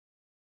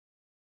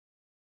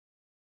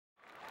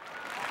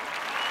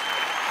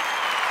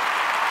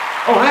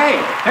Oh,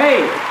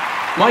 hey,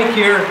 Mike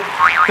here.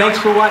 Thanks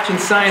for watching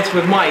Science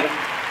with Mike.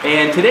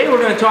 And today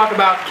we're going to talk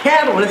about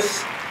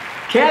catalysts.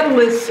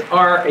 Catalysts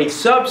are a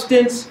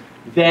substance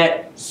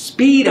that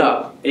speed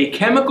up a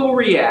chemical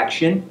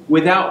reaction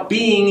without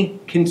being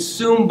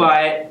consumed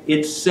by it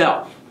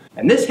itself.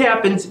 And this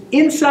happens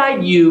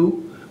inside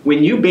you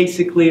when you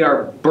basically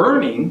are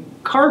burning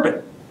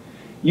carbon.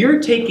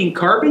 You're taking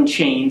carbon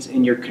chains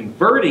and you're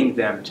converting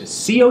them to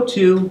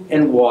CO2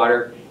 and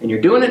water, and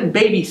you're doing it in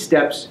baby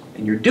steps,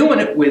 and you're doing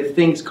it with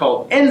things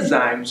called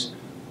enzymes,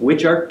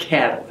 which are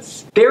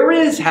catalysts. There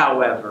is,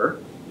 however,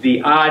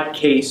 the odd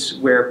case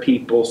where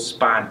people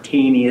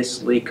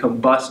spontaneously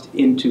combust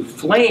into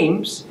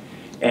flames,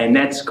 and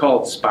that's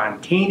called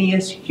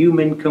spontaneous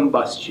human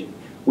combustion,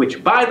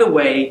 which, by the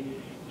way,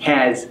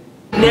 has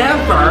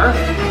never,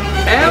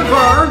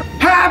 ever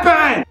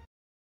happened!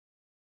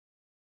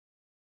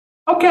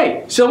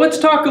 Okay, so let's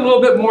talk a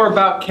little bit more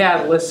about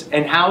catalysts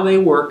and how they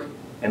work,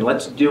 and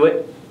let's do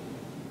it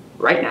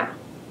right now.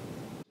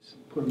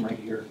 Put them right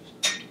here.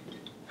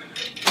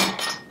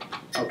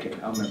 Okay,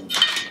 I'll remember.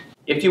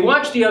 If you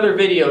watch the other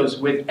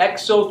videos with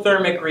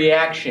exothermic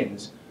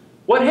reactions,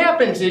 what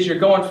happens is you're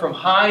going from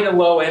high to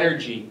low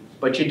energy,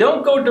 but you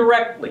don't go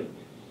directly.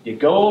 You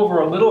go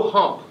over a little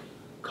hump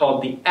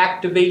called the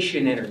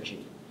activation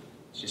energy.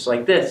 It's just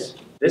like this.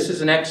 This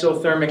is an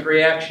exothermic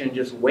reaction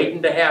just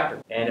waiting to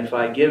happen. And if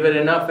I give it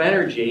enough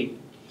energy,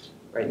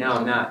 right now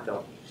I'm not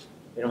though.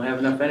 They don't have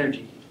enough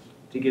energy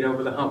to get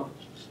over the hump.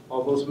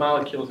 All those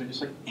molecules are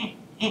just like,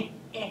 I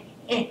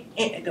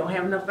don't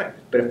have enough energy.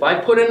 But if I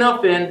put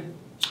enough in,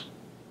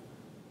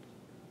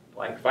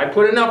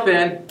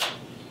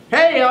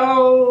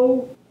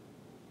 hey-o,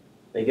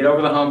 they get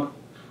over the hump,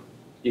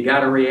 you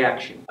got a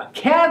reaction. A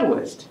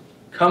catalyst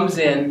comes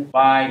in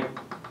by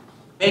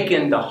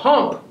making the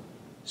hump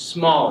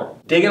smaller,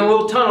 digging a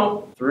little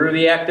tunnel through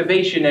the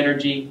activation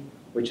energy,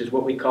 which is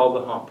what we call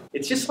the hump.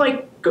 It's just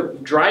like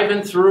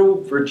driving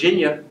through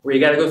Virginia where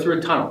you got to go through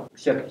a tunnel,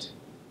 except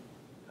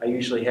I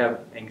usually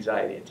have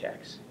anxiety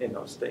attacks in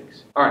those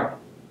things. All right,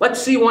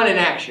 let's see one in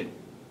action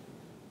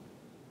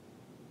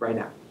right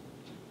now.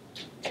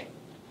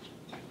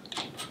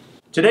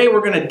 Today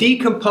we're going to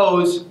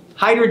decompose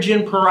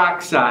hydrogen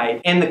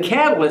peroxide, and the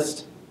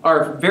catalysts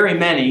are very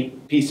many.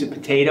 Piece of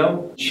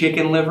potato,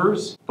 chicken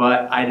livers,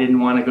 but I didn't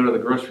want to go to the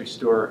grocery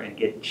store and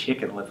get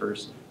chicken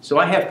livers. So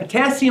I have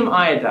potassium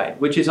iodide,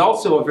 which is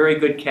also a very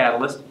good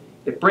catalyst.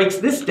 It breaks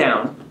this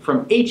down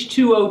from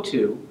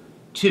H2O2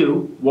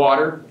 to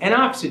water and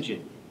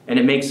oxygen, and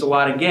it makes a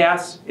lot of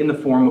gas in the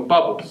form of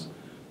bubbles.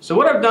 So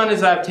what I've done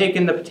is I've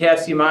taken the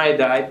potassium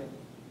iodide,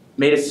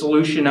 made a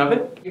solution of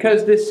it,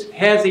 because this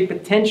has a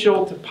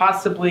potential to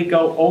possibly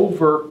go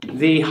over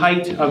the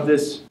height of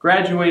this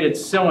graduated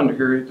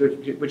cylinder,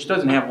 which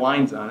doesn't have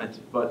lines on it,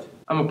 but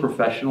I'm a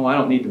professional, I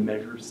don't need to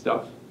measure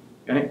stuff.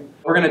 Okay?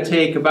 We're going to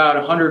take about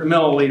 100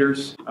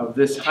 milliliters of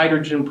this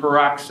hydrogen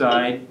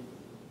peroxide,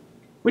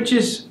 which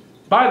is,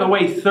 by the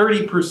way,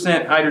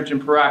 30% hydrogen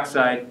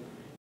peroxide.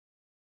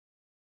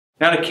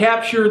 Now to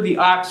capture the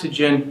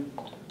oxygen,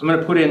 I'm going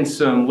to put in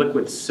some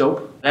liquid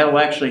soap. That'll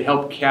actually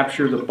help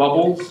capture the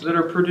bubbles that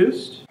are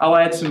produced. I'll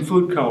add some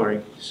food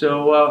coloring.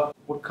 So,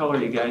 what color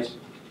are you guys?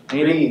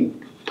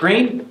 Anything?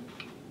 Green?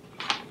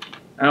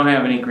 I don't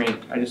have any green.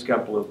 I just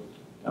got blue.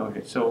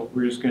 Okay, so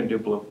we're just going to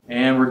do blue.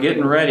 And we're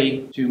getting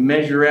ready to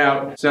measure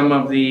out some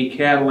of the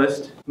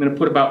catalyst. I'm going to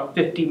put about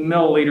 50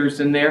 milliliters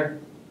in there,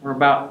 or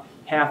about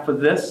half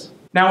of this.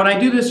 Now, when I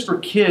do this for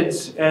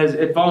kids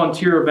at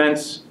volunteer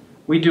events,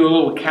 we do a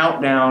little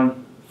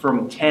countdown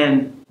from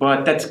 10.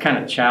 But that's kind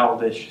of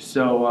childish,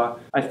 so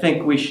I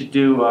think we should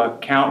do a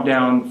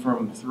countdown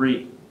from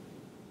 3.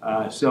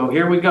 So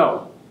here we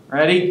go.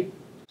 Ready?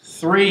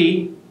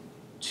 3,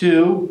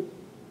 2,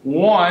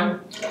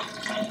 1.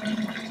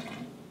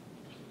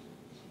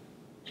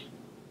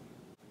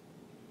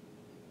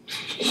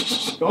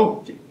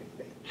 Oh,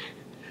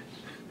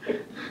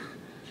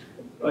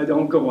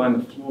 don't go on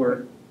the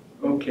floor.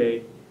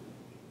 Okay.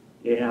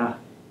 Yeah.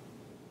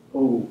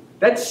 Oh,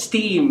 that's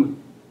steam.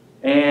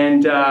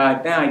 And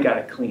now I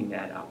gotta clean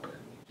that up.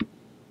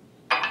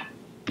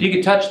 If you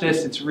can touch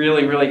this, it's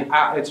really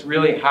hot. It's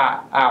really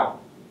hot. Ow.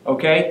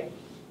 Okay?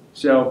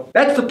 So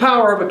that's the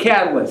power of a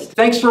catalyst.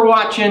 Thanks for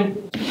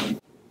watching.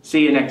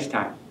 See you next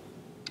time.